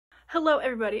Hello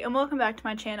everybody and welcome back to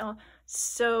my channel.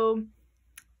 So,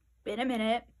 been a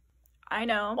minute. I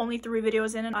know, only 3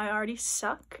 videos in and I already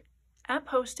suck at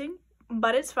posting,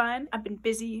 but it's fine. I've been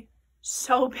busy,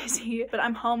 so busy, but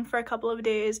I'm home for a couple of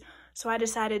days, so I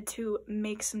decided to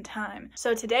make some time.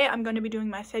 So today I'm going to be doing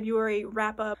my February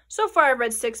wrap up. So far I've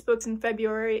read 6 books in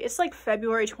February. It's like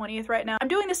February 20th right now. I'm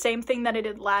doing the same thing that I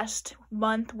did last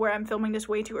month where I'm filming this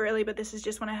way too early, but this is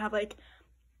just when I have like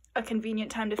a convenient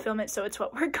time to film it, so it's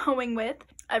what we're going with.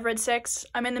 I've read 6.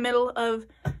 I'm in the middle of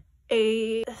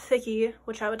a thickie,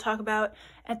 which I would talk about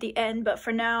at the end, but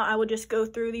for now I will just go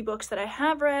through the books that I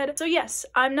have read. So yes,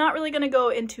 I'm not really going to go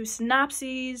into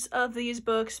synopses of these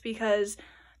books because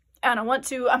I don't want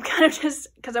to. I'm kind of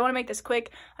just, because I want to make this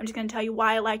quick, I'm just going to tell you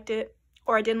why I liked it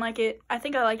or I didn't like it. I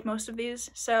think I liked most of these,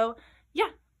 so yeah.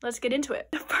 Let's get into it.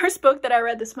 The first book that I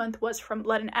read this month was From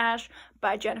Blood and Ash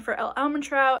by Jennifer L.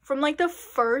 Armentrout. From like the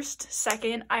first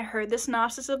second I heard the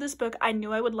synopsis of this book, I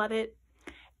knew I would love it.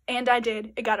 And I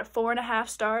did. It got a 4.5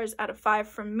 stars out of 5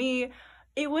 from me.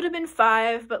 It would have been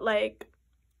 5, but like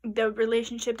the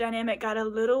relationship dynamic got a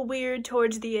little weird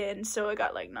towards the end. So it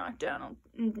got like knocked down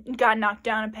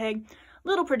a peg. A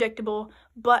little predictable,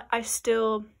 but I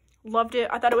still loved it.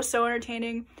 I thought it was so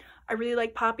entertaining. I really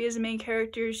like Poppy as a main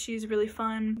character. She's really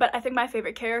fun. But I think my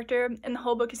favorite character in the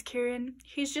whole book is Kieran.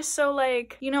 He's just so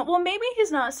like, you know, well maybe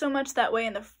he's not so much that way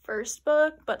in the first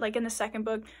book, but like in the second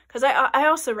book, because I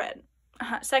also read,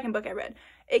 second book I read,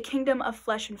 A Kingdom of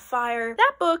Flesh and Fire.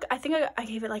 That book, I think I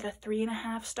gave it like a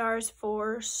 3.5 stars,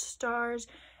 4 stars.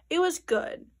 It was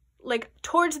good. Like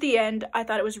towards the end, I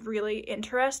thought it was really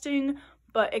interesting,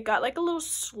 but it got like a little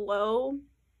slow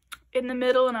in the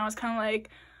middle and I was kind of like,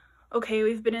 okay,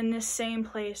 we've been in this same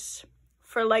place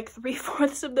for like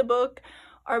 3/4 of the book.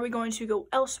 Are we going to go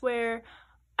elsewhere?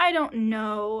 I don't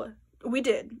know. We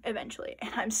did eventually,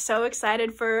 and I'm so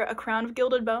excited for A Crown of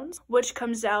Gilded Bones, which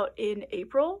comes out in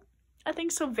April. I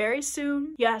think so, very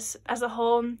soon. Yes, as a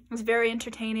whole, it was very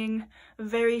entertaining,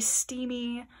 very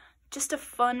steamy, just a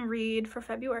fun read for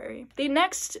February. The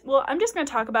next, well, I'm just going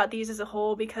to talk about these as a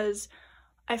whole because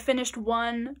I finished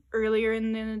one earlier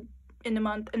in the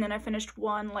month, and then I finished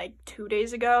one like 2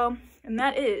 days ago, and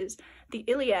that is The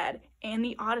Iliad and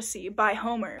the Odyssey by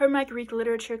Homer. For my Greek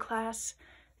literature class,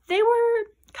 they were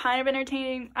kind of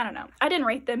entertaining. I don't know. I didn't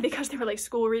rate them because they were like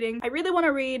school reading. I really want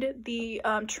to read the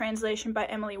translation by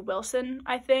Emily Wilson,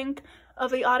 I think, of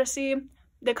the Odyssey.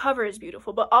 The cover is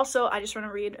beautiful, but also I just want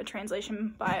to read a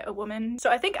translation by a woman.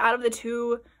 So I think out of the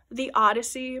two, the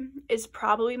Odyssey is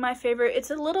probably my favorite.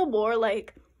 It's a little more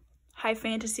like high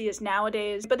fantasy is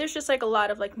nowadays, but there's just like a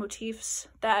lot of like motifs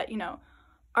that, you know,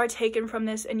 are taken from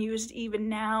this and used even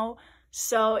now,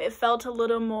 so it felt a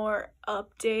little more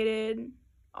updated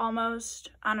almost.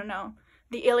 I don't know.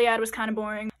 The Iliad was kind of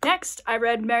boring. Next, I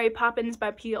read Mary Poppins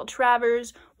by P.L.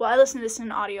 Travers. Well, I listened to this in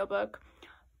an audiobook.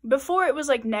 Before it was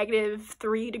like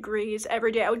 -3 degrees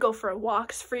every day. I would go for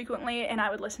walks frequently and I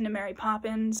would listen to Mary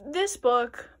Poppins. This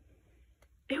book,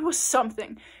 it was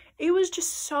something. It was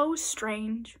just so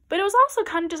strange, but it was also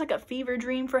kind of just like a fever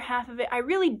dream for half of it. I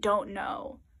really don't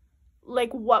know,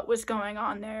 like, what was going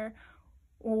on there.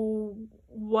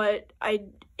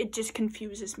 It just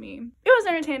confuses me. It was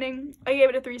entertaining. I gave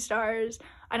it a 3 stars.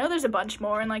 I know there's a bunch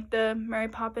more in like the Mary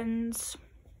Poppins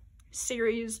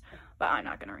series, but I'm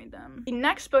not gonna read them. The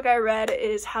next book I read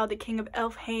is How the King of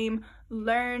Elfhame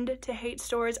Learned to Hate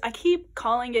Stories. I keep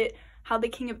calling it How the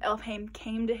King of Elfhame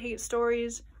Came to Hate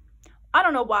Stories. I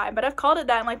don't know why, but I've called it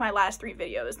that in like my last 3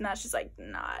 videos, and that's just like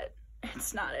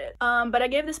it's not it. But I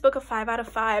gave this book a 5 out of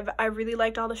 5. I really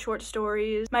liked all the short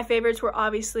stories. My favorites were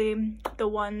obviously the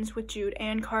ones with Jude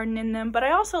and Carden in them, but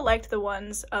I also liked the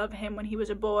ones of him when he was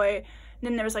a boy. And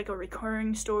then there was like a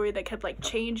recurring story that kept like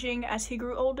changing as he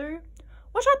grew older,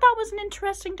 which I thought was an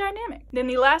interesting dynamic. Then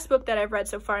the last book that I've read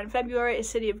so far in February is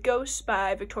City of Ghosts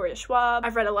by Victoria Schwab.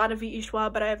 I've read a lot of V.E.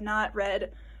 Schwab, but I have not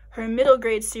read her middle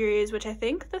grade series, which I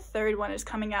think the 3rd one is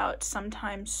coming out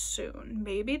sometime soon,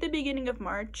 maybe the beginning of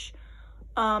March.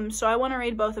 So I want to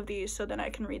read both of these so then I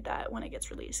can read that when it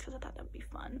gets released because I thought that would be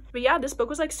fun. But yeah, this book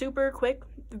was like super quick,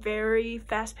 very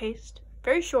fast-paced,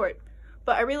 very short,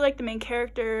 but I really liked the main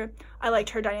character. I liked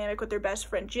her dynamic with her best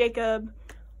friend Jacob.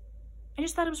 I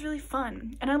just thought it was really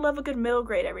fun, and I love a good middle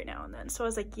grade every now and then, so I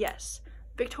was like, yes,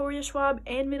 Victoria Schwab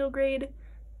and middle grade,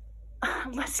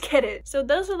 let's get it. So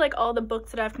those are like all the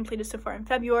books that I've completed so far in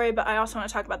February, but I also want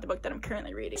to talk about the book that I'm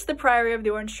currently reading. It's The Priory of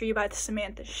the Orange Tree by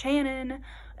Samantha Shannon.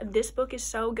 This book is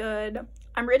so good.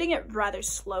 I'm reading it rather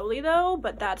slowly though,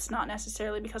 but that's not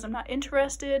necessarily because I'm not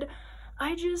interested.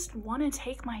 I just want to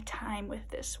take my time with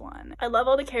this one. I love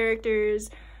all the characters.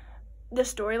 The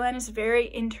storyline is very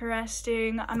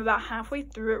interesting. I'm about halfway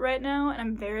through it right now, and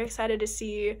I'm very excited to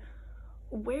see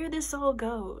where this all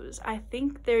goes. I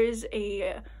think there's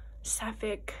a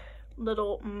sapphic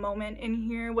little moment in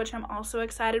here, which I'm also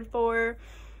excited for.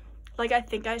 Like, I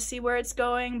think I see where it's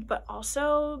going, but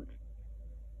also,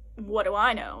 what do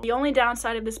I know? The only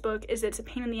downside of this book is it's a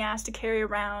pain in the ass to carry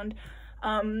around.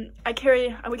 I would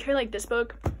carry like this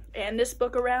book and this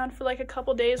book around for like a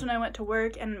couple days when I went to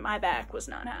work, and my back was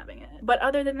not having it. But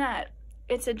other than that,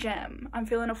 it's a gem. I'm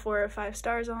feeling a 4 or 5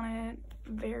 stars on it.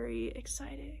 Very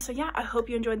exciting. So yeah, I hope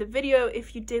you enjoyed the video.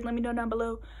 If you did, let me know down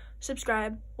below.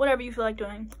 Subscribe, whatever you feel like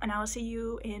doing, and I will see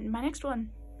you in my next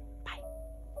one. Bye.